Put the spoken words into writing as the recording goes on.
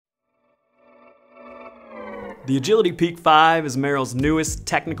The Agility Peak 5 is Merrell's newest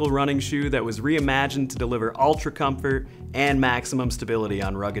technical running shoe that was reimagined to deliver ultra comfort and maximum stability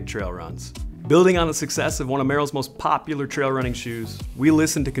on rugged trail runs. Building on the success of one of Merrell's most popular trail running shoes, we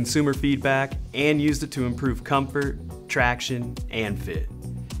listened to consumer feedback and used it to improve comfort, traction, and fit.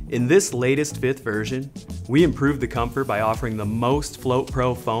 In this latest 5th version, we improved the comfort by offering the most Float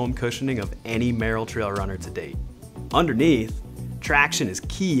Pro foam cushioning of any Merrell trail runner to date. Underneath, traction is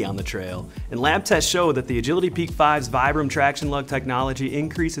key on the trail, and lab tests show that the Agility Peak 5's Vibram traction lug technology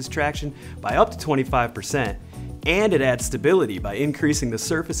increases traction by up to 25%, and it adds stability by increasing the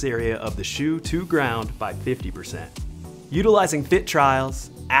surface area of the shoe to ground by 50%. Utilizing fit trials,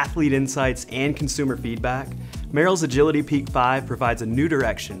 athlete insights, and consumer feedback, Merrell's Agility Peak 5 provides a new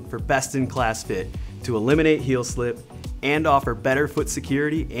direction for best-in-class fit to eliminate heel slip and offer better foot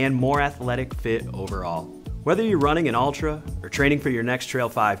security and more athletic fit overall. Whether you're running an ultra or training for your next trail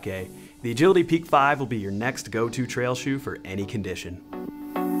 5K, the Agility Peak 5 will be your next go-to trail shoe for any condition.